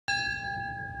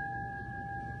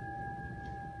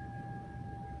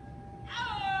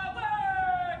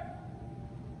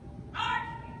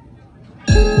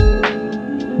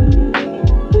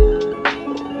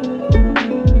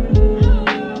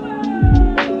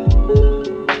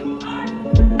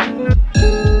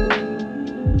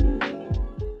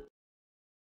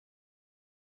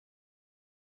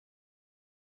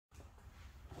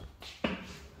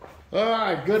All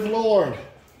right, good Lord.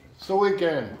 It's the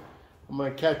weekend. I'm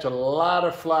going to catch a lot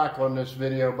of flack on this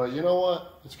video, but you know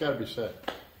what? It's got to be said.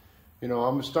 You know,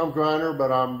 I'm a stump grinder,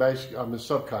 but I'm a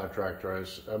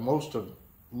subcontractor. Most of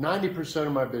 90%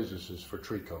 of my business is for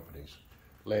tree companies,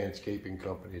 landscaping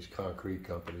companies, concrete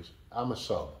companies. I'm a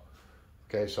sub.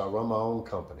 Okay, so I run my own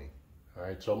company. All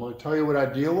right, so I'm going to tell you what I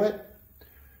deal with,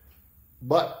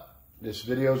 but this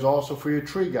video is also for your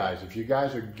tree guys. If you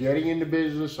guys are getting into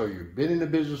business or you've been in the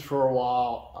business for a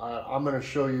while, I'm going to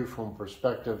show you from a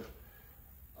perspective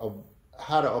of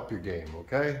how to up your game,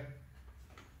 okay?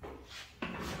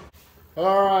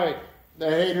 All right, the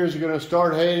haters are going to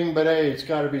start hating, but hey, it's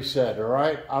got to be said, all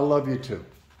right? I love you too,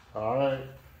 all right?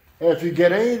 If you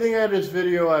get anything out of this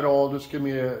video at all, just give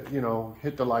me a,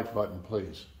 hit the like button,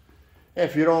 please.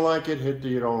 If you don't like it, hit the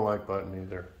you don't like button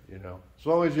either, As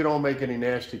long as you don't make any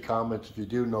nasty comments. If you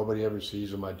do, nobody ever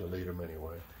sees them. I delete them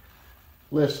anyway.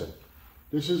 Listen,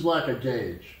 this is like a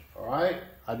gauge, all right?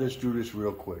 I just drew this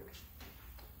real quick.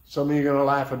 Some of you are going to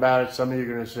laugh about it. Some of you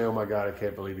are going to say, oh my God, I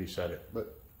can't believe he said it.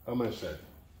 But I'm going to say it.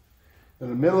 In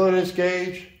the middle of this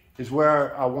gauge is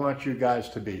where I want you guys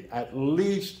to be. At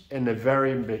least in the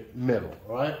very middle,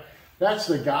 all right? That's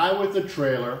the guy with the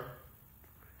trailer.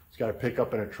 He's got a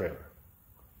pickup and a trailer.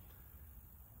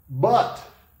 But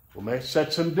what may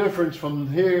set some difference from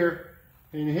here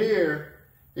and here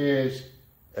is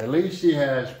at least he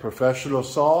has professional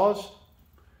saws,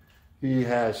 he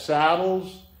has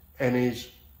saddles, and he's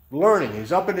learning.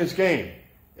 He's up in his game.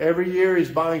 Every year he's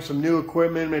buying some new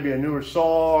equipment, maybe a newer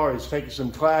saw, or he's taking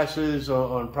some classes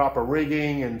on proper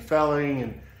rigging and felling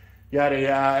and yada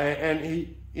yada. And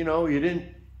he,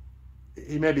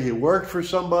 maybe he worked for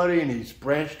somebody and he's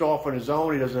branched off on his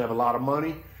own. He doesn't have a lot of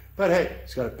money. But hey,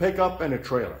 it's got a pickup and a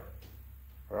trailer,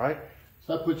 all right?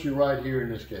 So that puts you right here in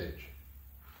this gauge,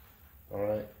 all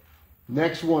right?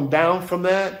 Next one down from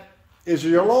that is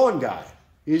your lawn guy.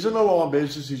 He's in the lawn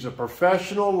business. He's a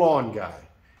professional lawn guy.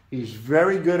 He's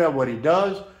very good at what he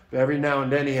does. Every now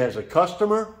and then he has a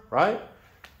customer, right,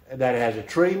 that has a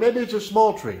tree. Maybe it's a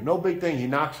small tree, no big thing. He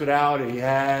knocks it out. He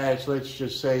has, let's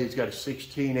just say he's got a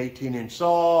 16, 18-inch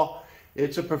saw.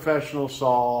 It's a professional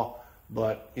saw.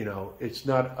 But, it's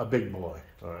not a big boy,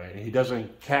 all right? He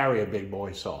doesn't carry a big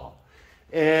boy saw.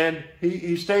 And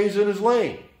he stays in his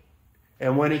lane.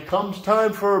 And when it comes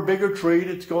time for a bigger tree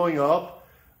that's going up,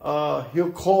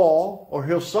 he'll call or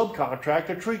he'll subcontract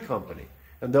a tree company.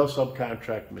 And they'll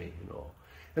subcontract me,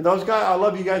 And those guys, I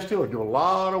love you guys too. I do a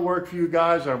lot of work for you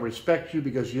guys. I respect you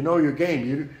because you know your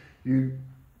game.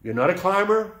 You're not a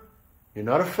climber. You're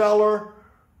not a feller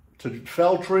to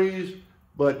fell trees.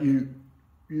 But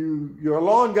you're a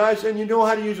lawn guys and you know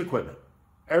how to use equipment.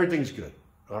 Everything's good.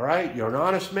 All right? You're an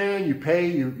honest man. You pay.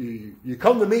 You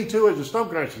come to me too as a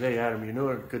stump grinder. Say, hey, Adam, you know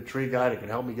a good tree guy that can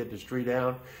help me get this tree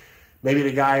down. Maybe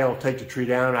the guy will take the tree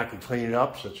down and I can clean it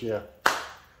up. So, yeah,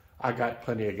 I got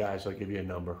plenty of guys. I'll give you a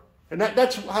number. And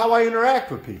that's how I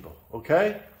interact with people,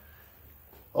 okay?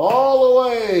 All the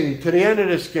way to the end of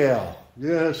the scale.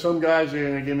 Yeah, some guys are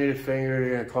going to give me the finger.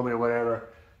 They're going to call me whatever.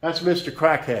 That's Mr.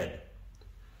 Crackhead.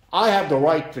 I have the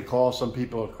right to call some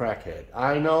people a crackhead.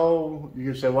 I know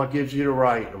you can say, what gives you the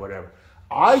right or whatever.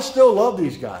 I still love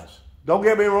these guys. Don't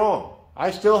get me wrong.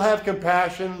 I still have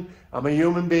compassion. I'm a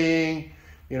human being,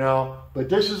 But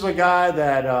this is a guy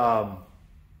that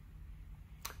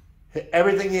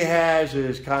everything he has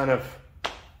is kind of,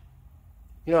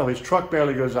 his truck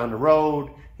barely goes on the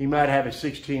road. He might have a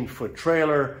 16-foot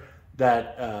trailer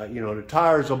that, the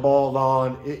tires are balled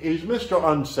on. He's Mr.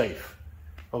 Unsafe,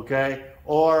 okay?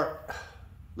 Or,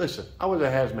 listen, I was a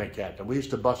hazmat captain. We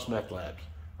used to bust meth labs,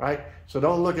 right? So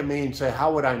don't look at me and say,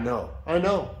 how would I know? I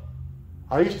know.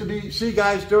 I used to see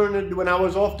guys when I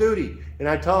was off duty, and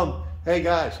I tell them, hey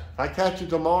guys, if I catch you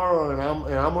tomorrow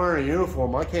and I'm wearing a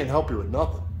uniform, I can't help you with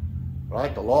nothing,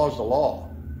 right? The law is the law.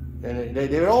 And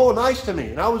they were all nice to me,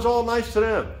 and I was all nice to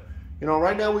them.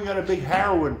 Right now we got a big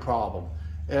heroin problem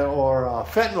or a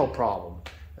fentanyl problem.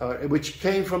 Which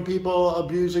came from people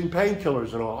abusing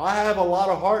painkillers and all. I have a lot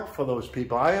of heart for those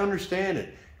people. I understand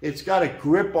it. It's got a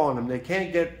grip on them. They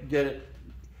can't get it.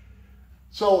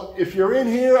 So if you're in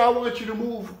here, I want you to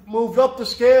move up the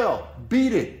scale.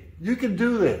 Beat it. You can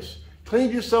do this. Clean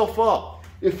yourself up.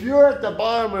 If you're at the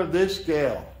bottom of this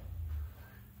scale,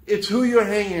 it's who you're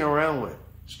hanging around with.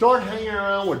 Start hanging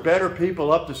around with better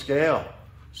people up the scale.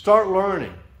 Start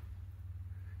learning.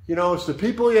 It's the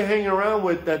people you're hanging around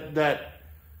with that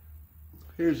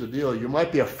here's the deal. You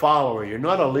might be a follower. You're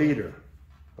not a leader.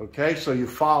 Okay? So you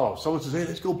follow. Someone says, hey,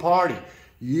 let's go party.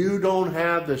 You don't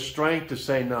have the strength to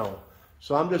say no.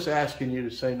 So I'm just asking you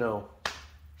to say no.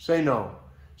 Say no.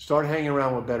 Start hanging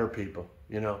around with better people,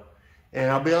 And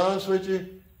I'll be honest with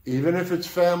you, even if it's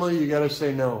family, you got to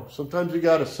say no. Sometimes you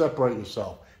got to separate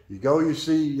yourself. You go, you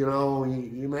see, you know,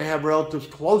 you may have relatives,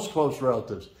 close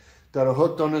relatives that are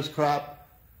hooked on this crap.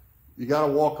 You got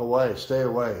to walk away, stay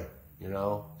away, you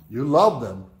know. You love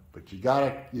them, but you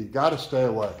gotta stay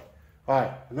away. All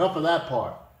right, enough of that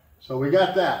part. So we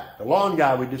got that. The lawn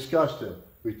guy, we discussed him.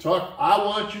 We talked, I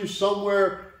want you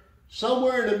somewhere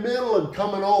in the middle and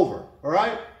coming over, all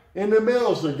right? In the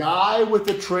middle is the guy with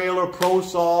the trailer, pro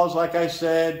saws, like I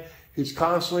said. He's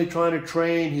constantly trying to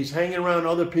train. He's hanging around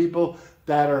other people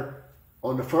that are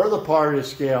on the further part of the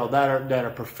scale, that are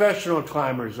professional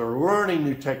climbers or learning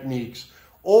new techniques.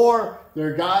 Or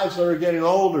they're guys that are getting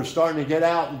older, starting to get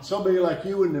out, and somebody like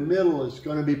you in the middle is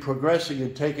going to be progressing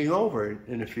and taking over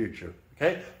in the future,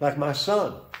 okay? Like my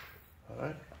son, all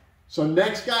right? So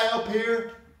next guy up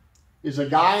here is a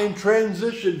guy in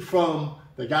transition from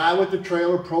the guy with the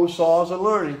trailer, pro saws, and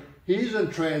learning. He's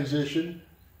in transition.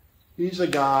 He's a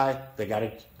guy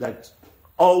that's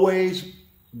always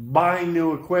buying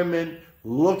new equipment,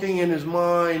 looking in his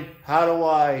mind, how do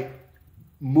I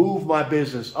move my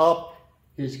business up?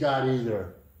 He's got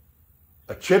either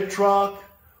a chip truck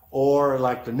or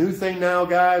like the new thing now,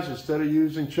 guys, instead of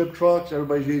using chip trucks,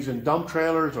 everybody's using dump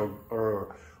trailers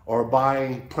or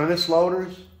buying Prentice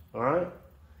loaders, all right?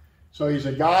 So he's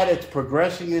a guy that's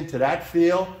progressing into that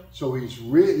field. So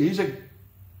he's an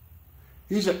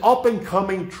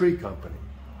up-and-coming tree company,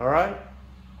 all right?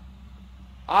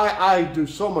 I do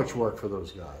so much work for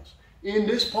those guys. In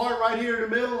this part right here in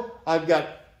the middle, I've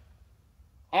got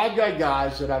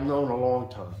guys that I've known a long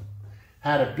time.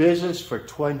 Had a business for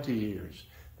 20 years.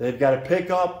 They've got a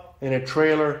pickup and a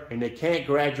trailer, and they can't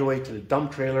graduate to the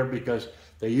dump trailer because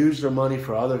they use their money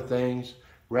for other things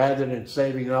rather than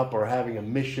saving up or having a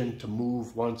mission to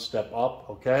move one step up,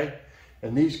 okay?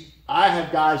 And I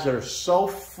have guys that are so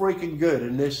freaking good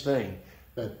in this thing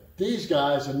that these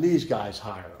guys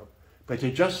hire them. But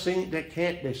they just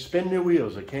they spin their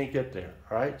wheels, they can't get there,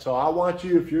 all right? So I want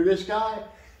you, if you're this guy,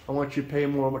 I want you to pay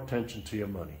more attention to your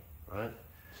money, right?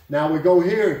 Now we go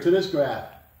here to this graph.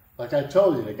 Like I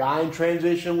told you, the guy in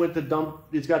transition with the dump,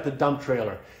 he's got the dump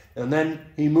trailer. And then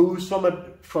he moves from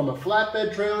a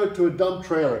flatbed trailer to a dump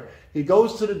trailer. He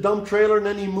goes to the dump trailer and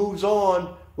then he moves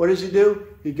on. What does he do?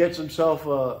 He gets himself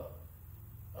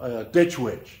a ditch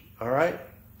witch, all right?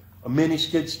 A mini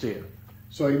skid steer.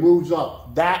 So he moves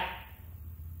up. That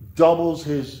doubles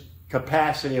his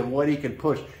capacity of what he can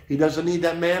push. He doesn't need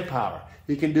that manpower.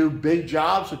 He can do big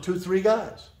jobs with 2-3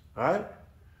 guys, all right?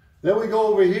 Then we go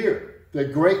over here, the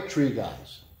great tree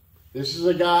guys. This is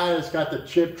a guy that's got the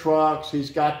chip trucks. He's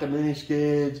got the mini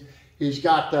skids. He's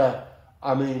got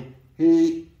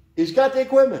he's got the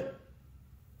equipment.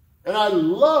 And I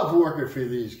love working for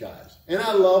these guys. And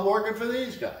I love working for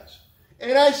these guys.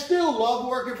 And I still love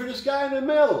working for this guy in the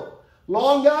middle.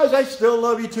 Long guys, I still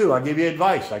love you too. I'll give you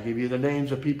advice. I'll give you the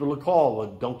names of people to call.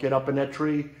 Well, don't get up in that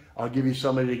tree. I'll give you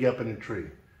somebody to get up in the tree.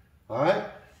 All right?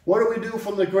 What do we do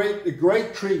from the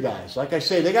great tree guys? Like I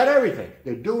say, they got everything.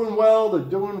 They're doing well. They're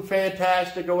doing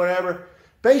fantastic or whatever.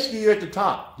 Basically, you're at the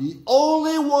top. The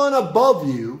only one above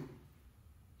you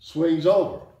swings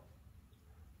over.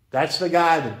 That's the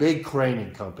guy, the big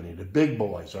craning company, the big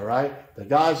boys, all right? The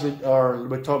guys that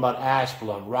we're talking about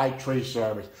Asplund, Right Tree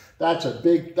Service. That's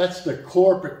the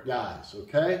corporate guys,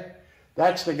 okay?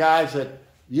 That's the guys that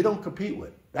you don't compete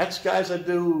with. That's guys that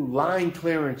do line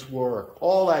clearance work,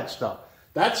 all that stuff.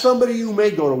 That's somebody you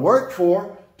may go to work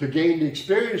for to gain the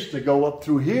experience to go up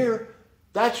through here.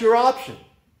 That's your option,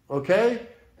 okay?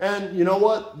 And you know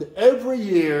what? Every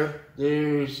year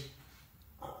there's,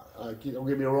 don't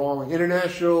get me wrong,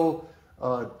 International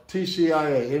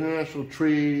TCIA, International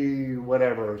Tree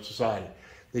whatever Society.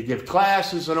 They give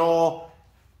classes and all.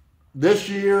 This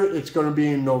year it's going to be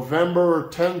in November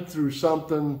 10th through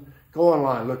something. Go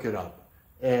online, look it up.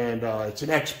 And it's an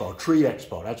expo, tree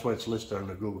expo. That's what it's listed on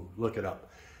the Google. Look it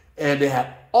up. And they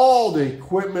have all the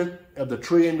equipment of the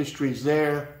tree industries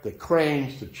there, the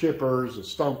cranes, the chippers, the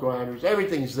stump grinders,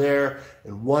 everything's there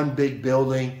in one big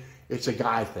building. It's a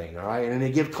guy thing, all right? And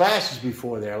they give classes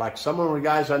before there. Like some of the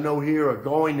guys I know here are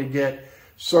going to get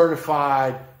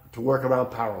certified to work around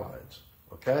power lines,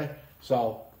 okay?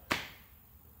 So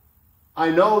I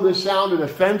know this sounded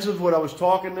offensive what I was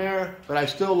talking there, but I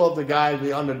still love the guy,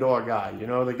 the underdog guy. You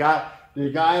know, the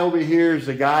guy over here is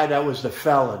the guy that was the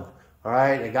felon, all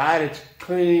right? The guy that's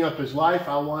cleaning up his life,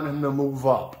 I want him to move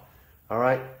up, all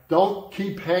right? Don't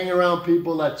keep hanging around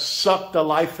people that suck the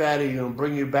life out of you and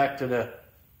bring you back to the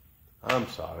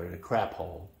crap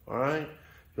hole, all right?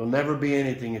 You'll never be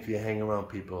anything if you hang around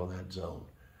people in that zone.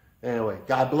 Anyway,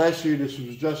 God bless you. This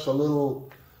was just a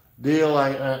little deal.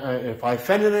 If I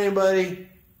offended anybody,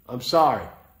 I'm sorry.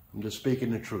 I'm just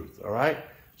speaking the truth, all right?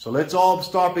 So let's all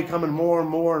start becoming more and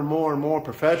more and more and more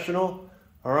professional,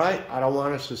 all right? I don't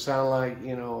want us to sound like,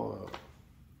 you know,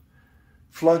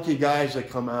 flunky guys that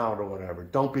come out or whatever.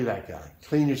 Don't be that guy.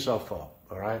 Clean yourself up,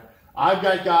 all right? I've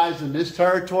got guys in this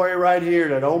territory right here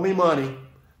that owe me money,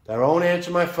 that won't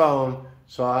answer my phone,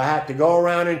 so I have to go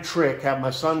around and trick, have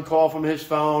my son call from his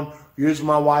phone, use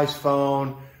my wife's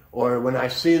phone, or when I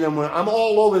see them, I'm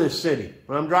all over the city.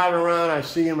 When I'm driving around, I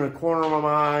see them in the corner of my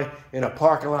eye, in a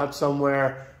parking lot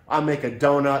somewhere. I make a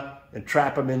donut and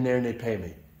trap them in there and they pay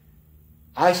me.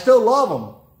 I still love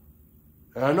them.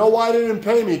 And I know why they didn't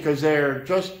pay me, because they're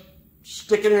just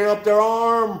sticking it up their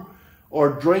arm or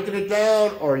drinking it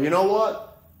down, or you know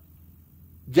what?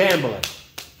 Gambling.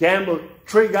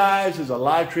 Tree guys, there's a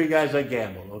lot of tree guys that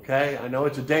gamble, okay? I know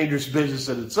it's a dangerous business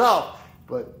in itself,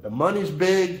 but the money's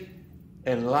big.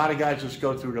 And a lot of guys just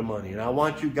go through the money. And I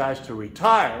want you guys to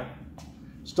retire.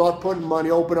 Start putting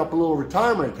money, open up a little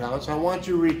retirement accounts. I want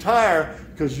you to retire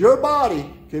because your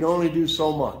body can only do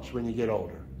so much when you get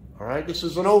older. All right? This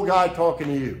is an old guy talking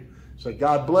to you. So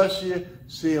God bless you.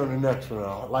 See you on the next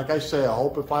one. Like I say, I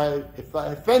hope if I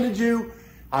offended you,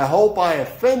 I hope I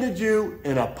offended you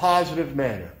in a positive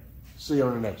manner. See you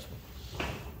on the next one.